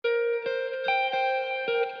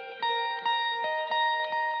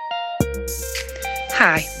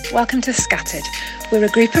Hi, welcome to Scattered. We're a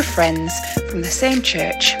group of friends from the same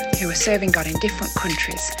church who are serving God in different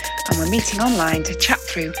countries, and we're meeting online to chat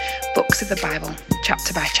through books of the Bible,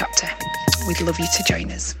 chapter by chapter. We'd love you to join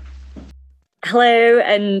us. Hello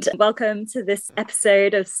and welcome to this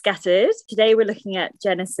episode of Scattered. Today we're looking at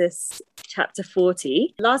Genesis chapter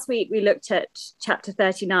 40. Last week we looked at chapter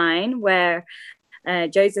 39 where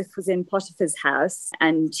Joseph was in Potiphar's house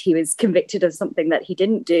and he was convicted of something that he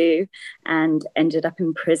didn't do and ended up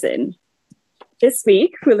in prison. This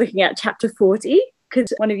week we're looking at chapter 40. Could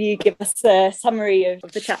one of you give us a summary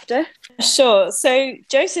of the chapter? Sure. So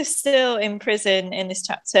Joseph's still in prison in this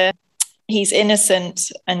chapter. He's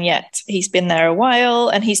innocent and yet he's been there a while,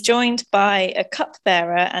 and he's joined by a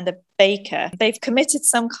cupbearer and a baker. They've committed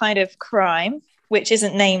some kind of crime, which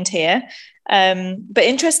isn't named here. But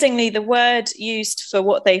interestingly, the word used for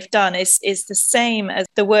what they've done is the same as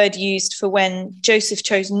the word used for when Joseph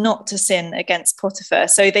chose not to sin against Potiphar.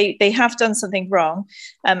 So they have done something wrong,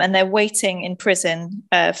 and they're waiting in prison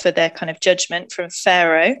for their kind of judgment from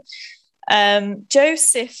Pharaoh.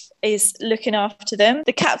 Joseph is looking after them.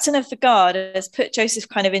 The captain of the guard has put Joseph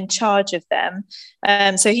kind of in charge of them.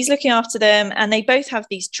 So he's looking after them, and they both have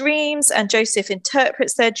these dreams, and Joseph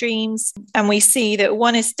interprets their dreams. And we see that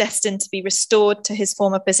one is destined to be restored to his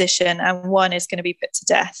former position, and one is going to be put to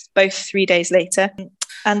death, both 3 days later.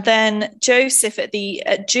 And then Joseph,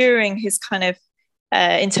 during his kind of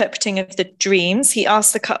interpreting of the dreams, he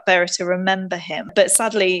asks the cupbearer to remember him. But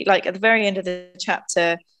sadly, like at the very end of the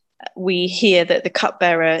chapter, we hear that the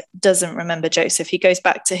cupbearer doesn't remember Joseph. He goes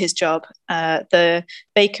back to his job. The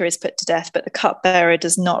baker is put to death, but the cupbearer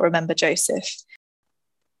does not remember Joseph.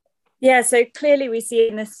 Yeah, so clearly we see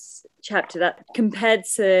in this chapter that compared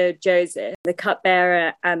to Joseph, the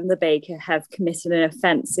cupbearer and the baker have committed an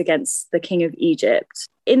offence against the king of Egypt.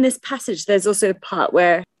 In this passage, there's also a part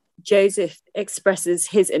where Joseph expresses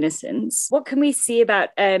his innocence. What can we see about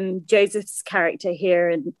Joseph's character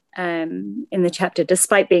here in the chapter,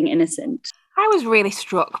 despite being innocent? I was really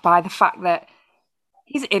struck by the fact that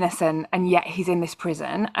he's innocent and yet he's in this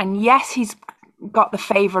prison. And yes, he's got the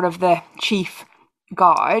favour of the chief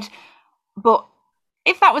guard. But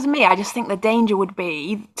if that was me, I just think the danger would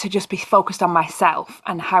be to just be focused on myself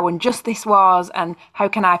and how unjust this was and how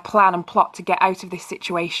can I plan and plot to get out of this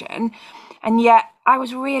situation. And yet I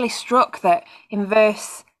was really struck that in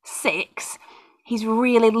verse 6, he's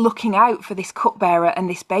really looking out for this cupbearer and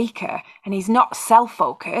this baker, and he's not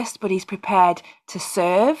self-focused, but he's prepared to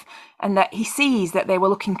serve, and that he sees that they were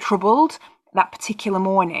looking troubled that particular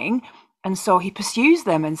morning, and so he pursues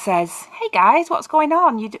them and says, "Hey guys, what's going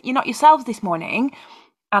on? You're not yourselves this morning."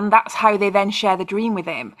 And that's how they then share the dream with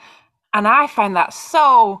him. And I found that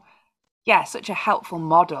such a helpful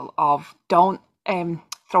model of don't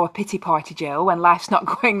throw a pity party, Jill, when life's not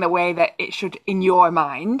going the way that it should in your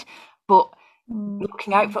mind, but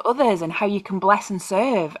looking out for others and how you can bless and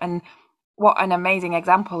serve. And what an amazing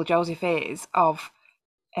example Joseph is of,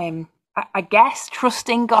 I guess,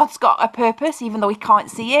 trusting God's got a purpose, even though he can't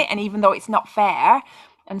see it and even though it's not fair.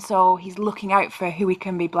 And so he's looking out for who he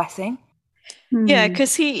can be blessing. Yeah,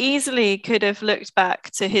 because he easily could have looked back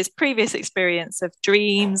to his previous experience of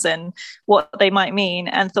dreams and what they might mean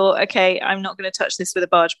and thought, okay, I'm not going to touch this with a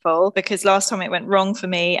barge pole because last time it went wrong for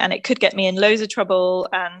me and it could get me in loads of trouble.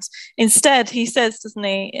 And instead, he says, doesn't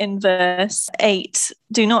he, in verse 8,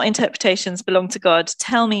 do not interpretations belong to God?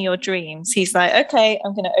 Tell me your dreams. He's like, okay,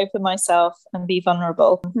 I'm going to open myself and be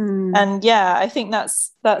vulnerable. And yeah, I think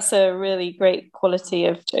that's a really great quality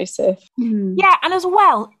of Joseph. Yeah, and as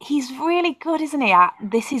well, he's really good, isn't he, at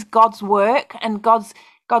this is God's work and God's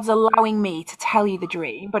allowing me to tell you the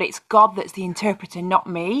dream, but it's God that's the interpreter, not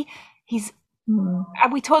me.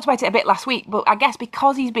 And we talked about it a bit last week, but I guess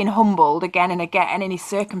because he's been humbled again and again in his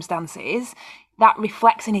circumstances, that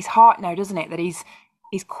reflects in his heart now, doesn't it? That he's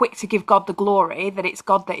quick to give God the glory, that it's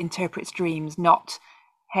God that interprets dreams, not,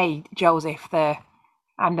 hey, Joseph,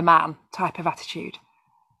 I'm the man type of attitude.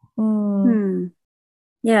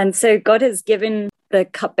 Yeah, and so God has given the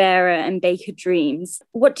cupbearer and baker dreams.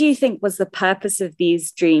 What do you think was the purpose of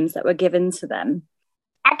these dreams that were given to them?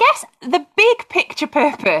 I guess the big picture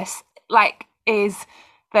purpose, is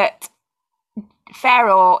that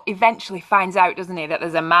Pharaoh eventually finds out, doesn't he, that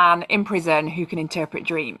there's a man in prison who can interpret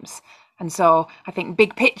dreams. And so I think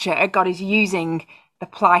big picture, God is using the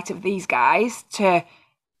plight of these guys to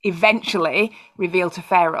eventually reveal to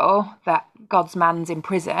Pharaoh that God's man's in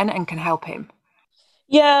prison and can help him.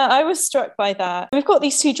 Yeah, I was struck by that. We've got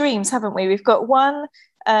these two dreams, haven't we? We've got one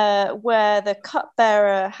where the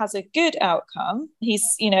cupbearer has a good outcome. He's,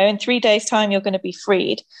 in 3 days' time, you're going to be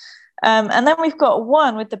freed. And then we've got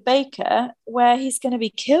one with the baker where he's going to be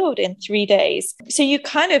killed in 3 days. So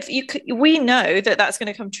we know that that's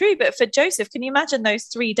going to come true. But for Joseph, can you imagine those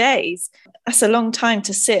 3 days? That's a long time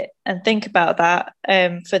to sit and think about that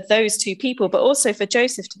for those two people, but also for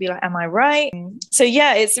Joseph to be like, am I right? So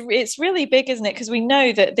yeah, it's really big, isn't it? Because we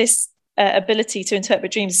know that this ability to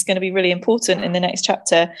interpret dreams is going to be really important in the next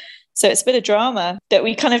chapter. So it's a bit of drama that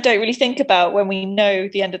we kind of don't really think about when we know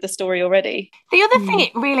the end of the story already. The other thing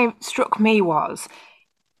it really struck me was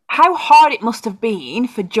how hard it must have been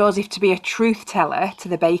for Joseph to be a truth teller to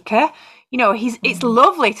the baker. You know, it's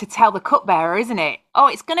lovely to tell the cupbearer, isn't it? Oh,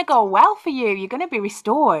 it's going to go well for you. You're going to be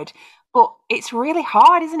restored. But it's really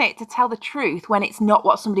hard, isn't it, to tell the truth when it's not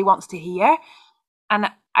what somebody wants to hear. And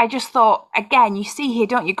I just thought, again, you see here,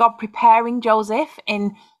 don't you, God preparing Joseph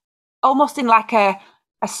in almost in like a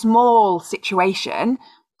small situation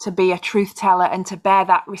to be a truth teller and to bear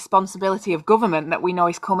that responsibility of government that we know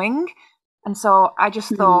is coming. And so I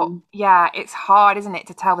just thought, yeah, it's hard, isn't it,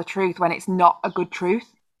 to tell the truth when it's not a good truth.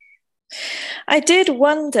 I did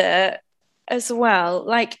wonder as well,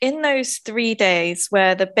 like in those 3 days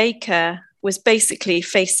where the baker was basically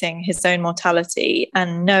facing his own mortality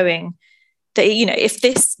and knowing that, you know, if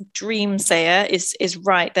this dream sayer is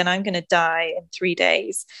right, then I'm going to die in 3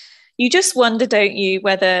 days. You just wonder, don't you,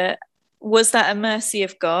 whether was that a mercy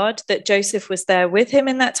of God that Joseph was there with him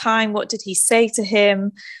in that time? What did he say to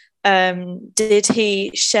him? Did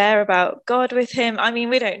he share about God with him? I mean,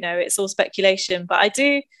 we don't know. It's all speculation, but I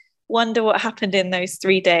do wonder what happened in those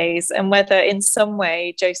 3 days and whether in some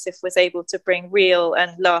way Joseph was able to bring real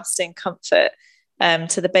and lasting comfort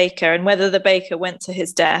to the baker, and whether the baker went to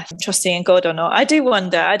his death trusting in God or not. I do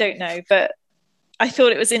wonder. I don't know, but I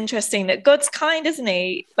thought it was interesting that God's kind, isn't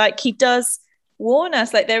he? Like, he does warn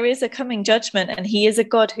us, like there is a coming judgment and he is a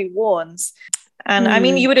God who warns. And I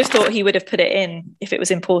mean, you would have thought he would have put it in if it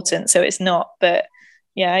was important. So it's not, but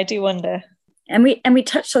yeah, I do wonder. And we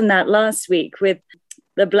touched on that last week with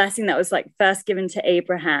the blessing that was like first given to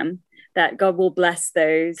Abraham, that God will bless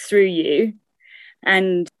those through you.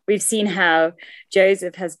 And we've seen how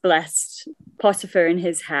Joseph has blessed Potiphar in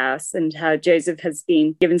his house and how Joseph has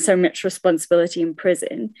been given so much responsibility in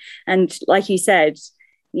prison. And like you said,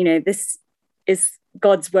 you know, this is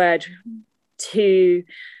God's word to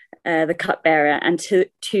the cupbearer and to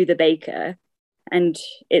the baker. And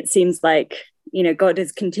it seems like, you know, God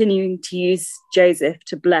is continuing to use Joseph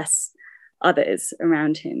to bless others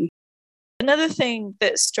around him. Another thing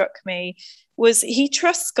that struck me was he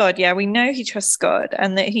trusts God. Yeah, we know he trusts God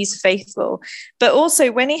and that he's faithful. But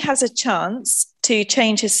also when he has a chance to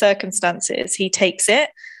change his circumstances, he takes it.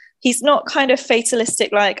 He's not kind of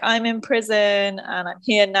fatalistic, like I'm in prison and I'm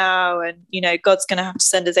here now and, you know, God's going to have to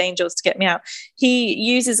send his angels to get me out. He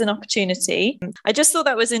uses an opportunity. I just thought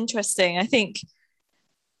that was interesting. I think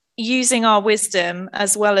using our wisdom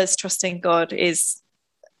as well as trusting God is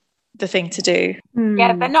the thing to do.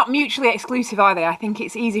 Yeah, they're not mutually exclusive, are they? I think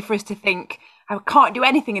it's easy for us to think, I can't do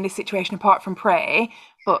anything in this situation apart from pray.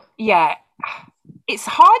 But yeah, it's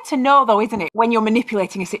hard to know though, isn't it, when you're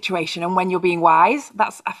manipulating a situation and when you're being wise.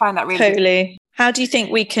 I find that really totally. How do you think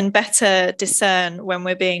we can better discern when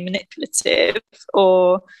we're being manipulative?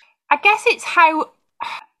 Or I guess it's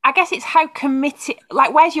how committed,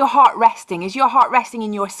 like, where's your heart resting? Is your heart resting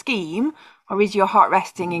in your scheme, or is your heart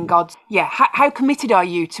resting in God's? Yeah, how committed are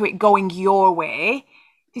you to it going your way?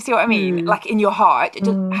 Do you see what I mean? Like in your heart,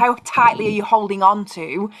 how tightly are you holding on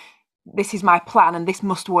to, this is my plan and this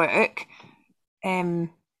must work? And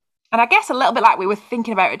I guess a little bit like we were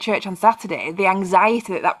thinking about at church on Saturday, the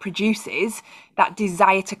anxiety that produces, that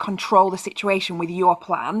desire to control the situation with your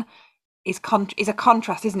plan, is a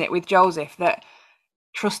contrast, isn't it, with Joseph, that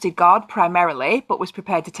trusted God primarily, but was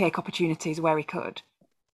prepared to take opportunities where he could.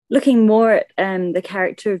 Looking more at the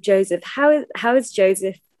character of Joseph, how is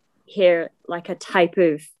Joseph here like a type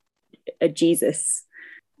of a Jesus?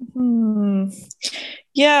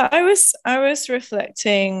 Yeah, I was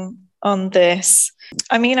reflecting on this.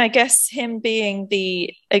 I mean, I guess him being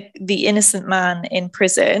the innocent man in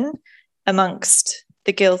prison amongst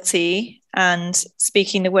the guilty and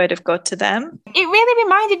speaking the word of God to them. It really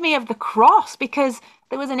reminded me of the cross, because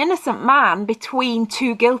there was an innocent man between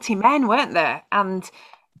two guilty men, weren't there? And,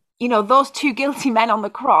 you know, those two guilty men on the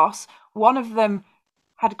cross, one of them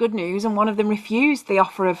had good news and one of them refused the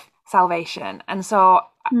offer of salvation. And so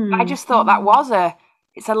I just thought that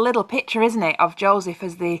it's a little picture, isn't it, of Joseph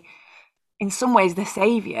as in some ways the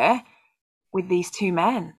saviour with these two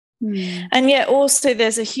men. And yet also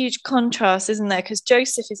there's a huge contrast, isn't there? Because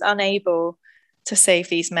Joseph is unable to save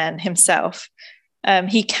these men himself.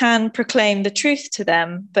 He can proclaim the truth to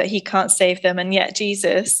them, but he can't save them. And yet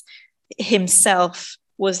Jesus himself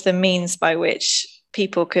was the means by which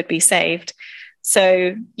people could be saved.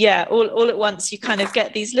 So yeah, all at once you kind of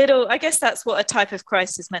get these little, I guess that's what a type of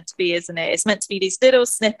Christ is meant to be, isn't it? It's meant to be these little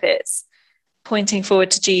snippets pointing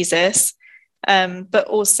forward to Jesus, but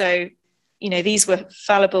also, these were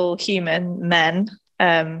fallible human men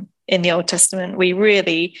in the Old Testament. We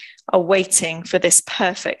really are waiting for this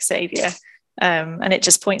perfect Saviour, and it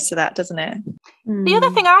just points to that, doesn't it? The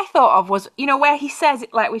other thing I thought of was, where he says,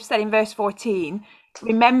 like we've said in verse 14,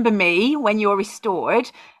 remember me when you're restored.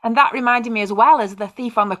 And that reminded me as well as the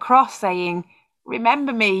thief on the cross saying,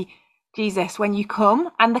 remember me, Jesus, when you come.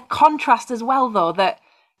 And the contrast as well, though, that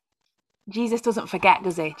Jesus doesn't forget,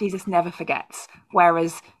 does he? Jesus never forgets,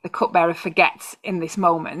 whereas the cupbearer forgets in this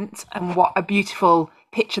moment. And what a beautiful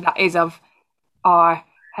picture that is of our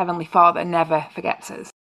Heavenly Father never forgets us.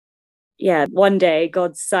 Yeah, one day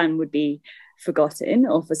God's Son would be forgotten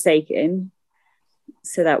or forsaken,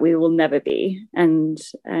 so that we will never be. And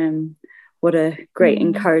what a great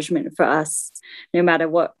encouragement for us, no matter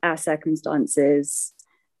what our circumstances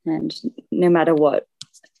and no matter what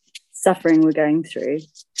suffering we're going through,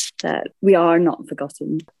 that we are not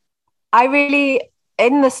forgotten.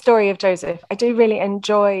 In the story of Joseph, I do really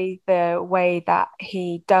enjoy the way that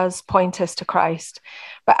he does point us to Christ.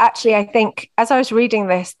 But actually, I think as I was reading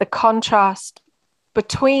this, the contrast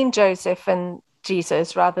between Joseph and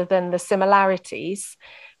Jesus, rather than the similarities,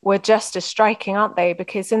 were just as striking, aren't they?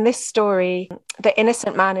 Because in this story, the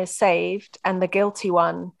innocent man is saved and the guilty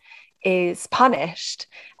one is punished.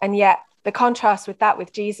 And yet the contrast with that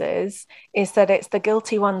with Jesus is that it's the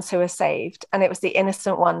guilty ones who are saved and it was the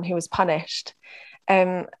innocent one who was punished.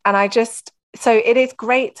 So it is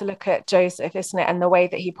great to look at Joseph, isn't it? And the way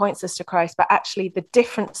that he points us to Christ, but actually the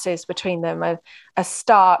differences between them are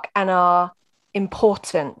stark and are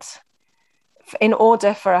important in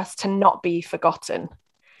order for us to not be forgotten,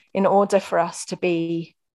 in order for us to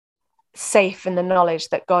be safe in the knowledge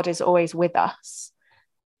that God is always with us.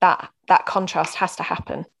 That contrast has to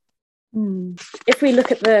happen. If we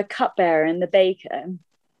look at the cupbearer and the baker,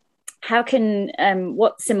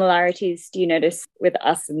 what similarities do you notice with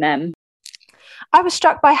us and them? I was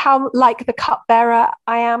struck by how like the cupbearer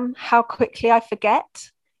I am, how quickly I forget,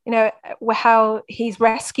 how he's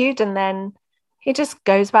rescued and then he just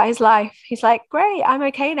goes about his life. He's like, great, I'm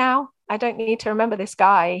okay now. I don't need to remember this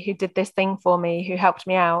guy who did this thing for me, who helped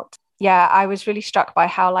me out. Yeah, I was really struck by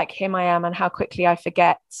how like him I am and how quickly I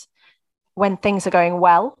forget when things are going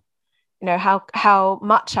well. How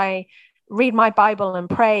much I read my Bible and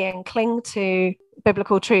pray and cling to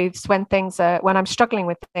biblical truths when I'm struggling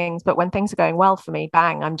with things, but when things are going well for me,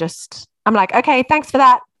 bang, I'm like, okay, thanks for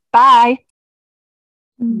that. Bye.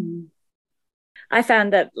 I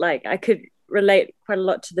found that like I could relate quite a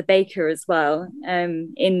lot to the baker as well,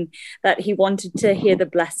 in that he wanted to hear the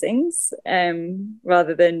blessings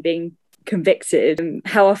rather than being convicted.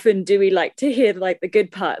 How often do we like to hear like the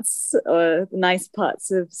good parts or the nice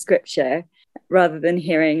parts of scripture rather than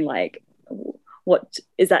hearing like, what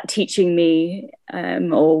is that teaching me,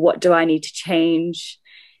 or what do I need to change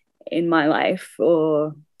in my life,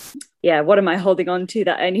 or what am I holding on to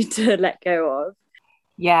that I need to let go of?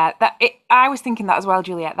 I was thinking that as well,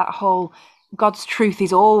 Juliet, that whole God's truth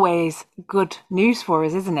is always good news for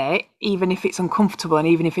us, isn't it? Even if it's uncomfortable and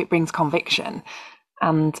even if it brings conviction.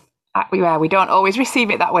 And we don't always receive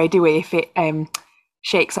it that way, do we? If it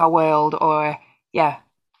shakes our world or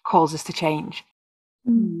calls us to change.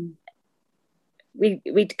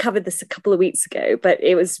 We covered this a couple of weeks ago, but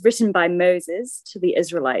it was written by Moses to the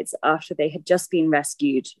Israelites after they had just been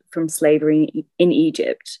rescued from slavery in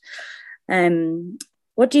Egypt.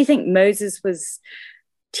 What do you think Moses was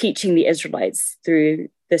teaching the Israelites through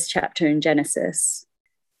this chapter in Genesis?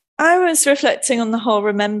 I was reflecting on the whole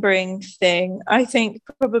remembering thing. I think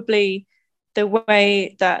probably the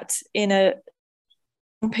way that in a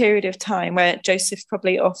period of time where Joseph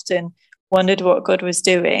probably often wondered what God was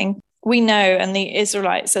doing, we know, and the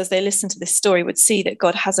Israelites, as they listen to this story, would see that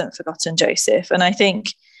God hasn't forgotten Joseph. And I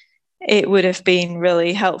think it would have been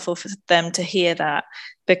really helpful for them to hear that,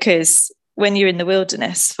 because when you're in the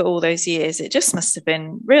wilderness for all those years, it just must have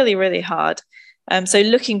been really, really hard. So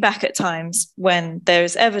looking back at times when there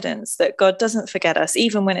is evidence that God doesn't forget us,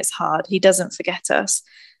 even when it's hard, he doesn't forget us.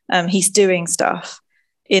 He's doing stuff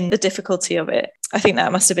in the difficulty of it. I think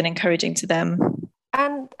that must have been encouraging to them.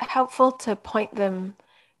 And helpful to point them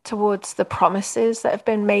towards the promises that have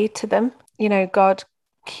been made to them. God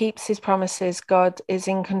keeps his promises. God is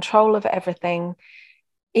in control of everything.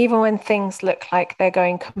 Even when things look like they're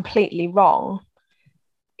going completely wrong.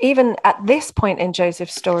 Even at this point in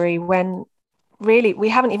Joseph's story, when really we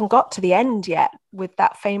haven't even got to the end yet with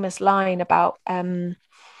that famous line about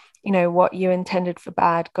you know, what you intended for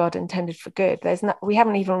bad, God intended for good. We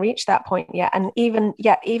haven't even reached that point yet. And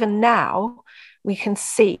even now, we can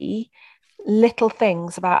see little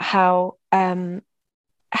things about how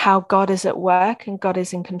God is at work and God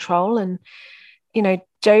is in control. And, you know,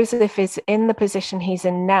 Joseph is in the position he's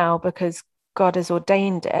in now because God has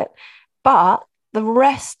ordained it. But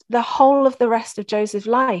the whole of the rest of Joseph's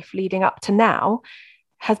life leading up to now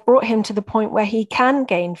has brought him to the point where he can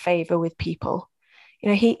gain favor with people. You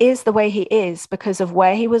know, he is the way he is because of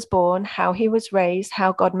where he was born, how he was raised,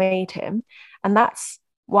 how God made him. And that's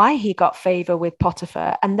why he got favor with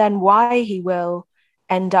Potiphar, and then why he will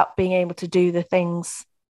end up being able to do the things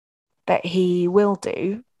that he will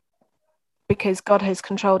do, because God has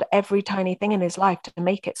controlled every tiny thing in his life to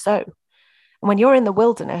make it so. And when you're in the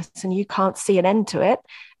wilderness and you can't see an end to it,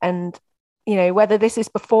 and, you know, whether this is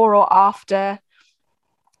before or after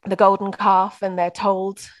the golden calf, and they're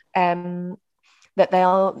told that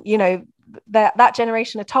they'll, you know, that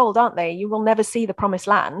generation are told, aren't they? You will never see the promised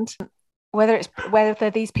land. Whether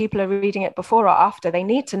these people are reading it before or after, they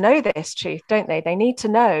need to know this truth, don't they? They need to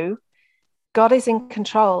know God is in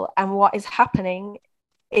control and what is happening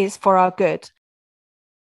is for our good.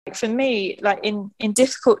 For me, like in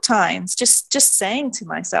difficult times, just saying to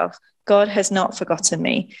myself, God has not forgotten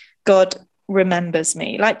me. God remembers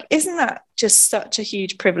me. Like, isn't that just such a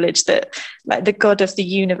huge privilege that, like, the God of the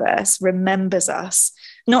universe remembers us,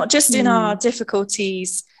 not just in our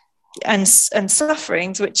difficulties and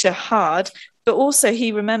sufferings, which are hard, but also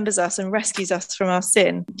he remembers us and rescues us from our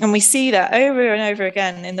sin. And we see that over and over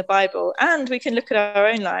again in the Bible, and we can look at our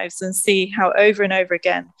own lives and see how over and over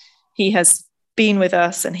again he has been with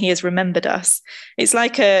us and he has remembered us. It's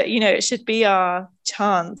like it should be our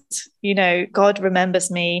chant, God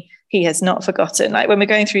remembers me, he has not forgotten. Like, when we're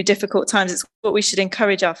going through difficult times, it's what we should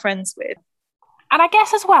encourage our friends with. And I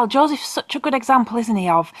guess as well, Joseph's such a good example, isn't he,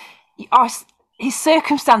 of his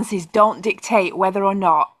circumstances don't dictate whether or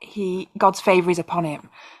not God's favour is upon him.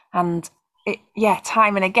 And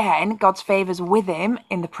time and again, God's favour's with him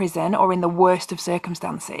in the prison or in the worst of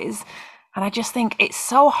circumstances. And I just think it's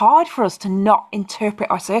so hard for us to not interpret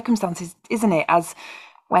our circumstances, isn't it? As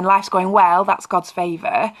when life's going well, that's God's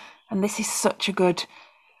favour. And this is such a good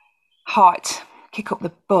heart kick up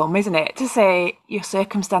the bum, isn't it? To say your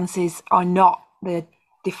circumstances are not the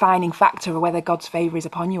defining factor of whether God's favour is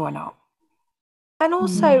upon you or not. And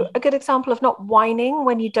also a good example of not whining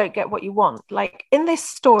when you don't get what you want. Like in this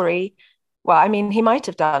story, well, I mean, he might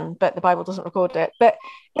have done, but the Bible doesn't record it. But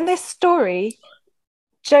in this story,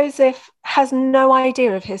 Joseph has no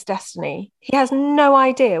idea of his destiny. He has no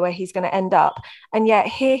idea where he's going to end up. And yet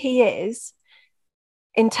here he is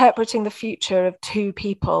interpreting the future of two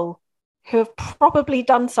people who have probably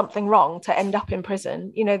done something wrong to end up in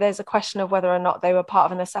prison. You know, there's a question of whether or not they were part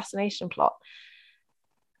of an assassination plot.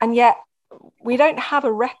 And yet we don't have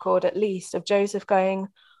a record, at least, of Joseph going,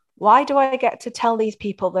 why do I get to tell these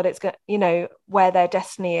people that it's, where their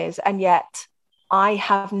destiny is? And yet I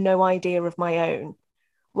have no idea of my own.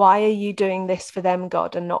 Why are you doing this for them,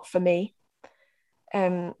 God, and not for me?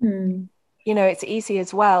 It's easy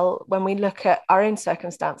as well when we look at our own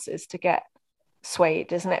circumstances to get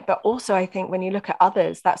swayed, isn't it? But also I think when you look at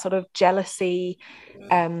others, that sort of jealousy,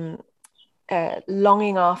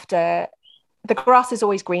 longing after, the grass is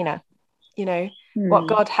always greener. What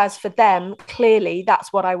God has for them, clearly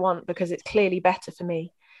that's what I want because it's clearly better for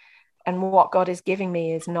me. And what God is giving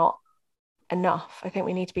me is not enough. I think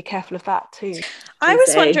we need to be careful of that too. I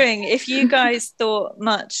was wondering if you guys thought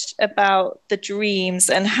much about the dreams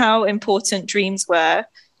and how important dreams were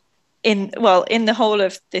in the whole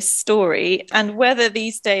of this story, and whether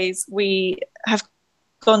these days we have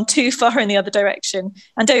gone too far in the other direction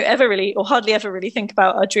and don't ever really, or hardly ever really, think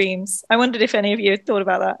about our dreams. I wondered if any of you had thought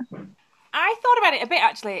about that. I thought about it a bit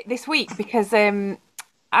actually this week because I'm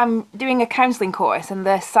doing a counselling course, and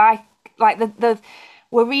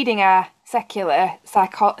we're reading a secular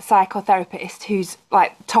psychotherapist who's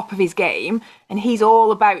like top of his game, and he's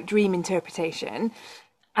all about dream interpretation.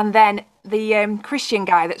 And then the Christian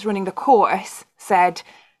guy that's running the course said,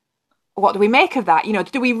 what do we make of that?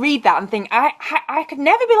 Do we read that and think, I could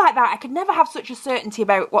never be like that. I could never have such a certainty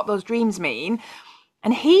about what those dreams mean.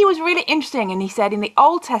 And he was really interesting, and he said in the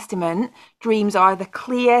Old Testament, dreams are the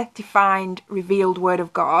clear, defined, revealed word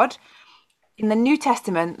of God. In the New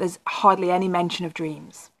Testament, there's hardly any mention of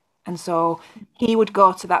dreams. And so he would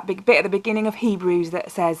go to that big bit at the beginning of Hebrews that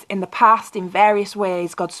says, in the past, in various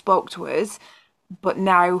ways, God spoke to us, but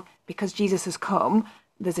now, because Jesus has come,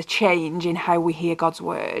 there's a change in how we hear God's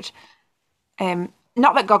word. And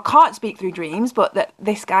not that God can't speak through dreams, but that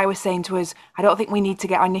this guy was saying to us, I don't think we need to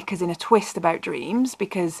get our knickers in a twist about dreams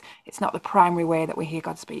because it's not the primary way that we hear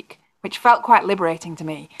God speak, which felt quite liberating to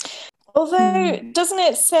me. Although, doesn't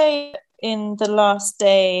it say in the last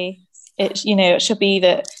day, it should be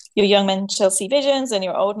that your young men shall see visions and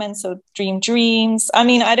your old men shall dream dreams. I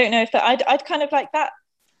mean, I don't know if that, I'd kind of like that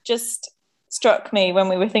just struck me when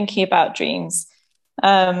we were thinking about dreams.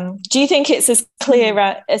 Do you think it's as clear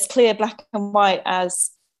black and white as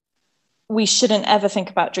we shouldn't ever think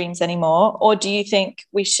about dreams anymore, or do you think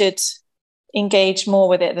we should engage more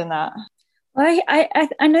with it than that? Well,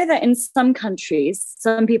 I know that in some countries,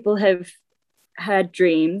 some people have had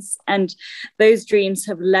dreams, and those dreams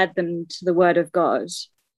have led them to the Word of God.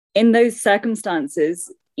 In those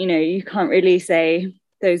circumstances, you can't really say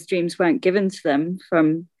those dreams weren't given to them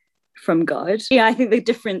from God. Yeah, I think the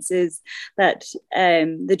difference is that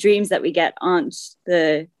the dreams that we get aren't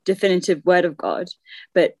the definitive Word of God,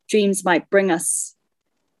 but dreams might bring us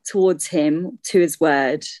towards Him, to His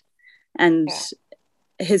Word, and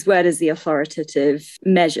His Word is the authoritative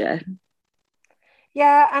measure.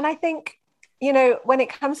 Yeah, and I think, when it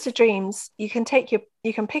comes to dreams, you can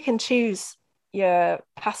pick and choose your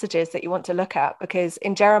passages that you want to look at, because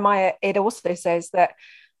in Jeremiah it also says that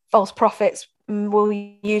false prophets will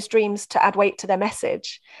use dreams to add weight to their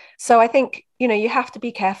message. So I think, you have to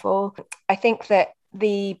be careful. I think that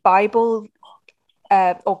the Bible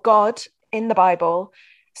or God in the Bible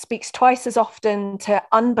speaks twice as often to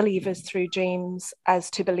unbelievers through dreams as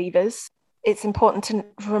to believers. It's important to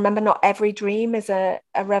remember not every dream is a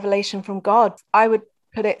revelation from God. I would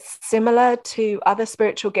put it similar to other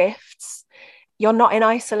spiritual gifts. You're not in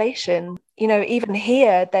isolation. Even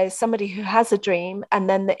here, there's somebody who has a dream and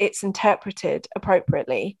then it's interpreted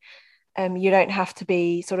appropriately. You don't have to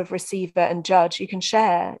be sort of receiver and judge. You can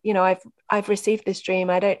share. I've received this dream.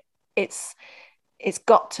 It's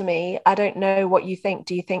got to me. I don't know what you think.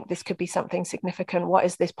 Do you think this could be something significant? What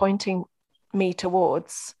is this pointing me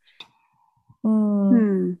towards?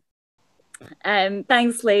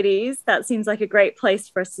 Thanks, ladies. That seems like a great place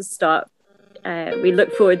for us to stop. We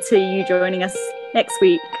look forward to you joining us next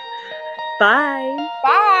week. Bye.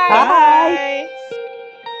 Bye. Bye.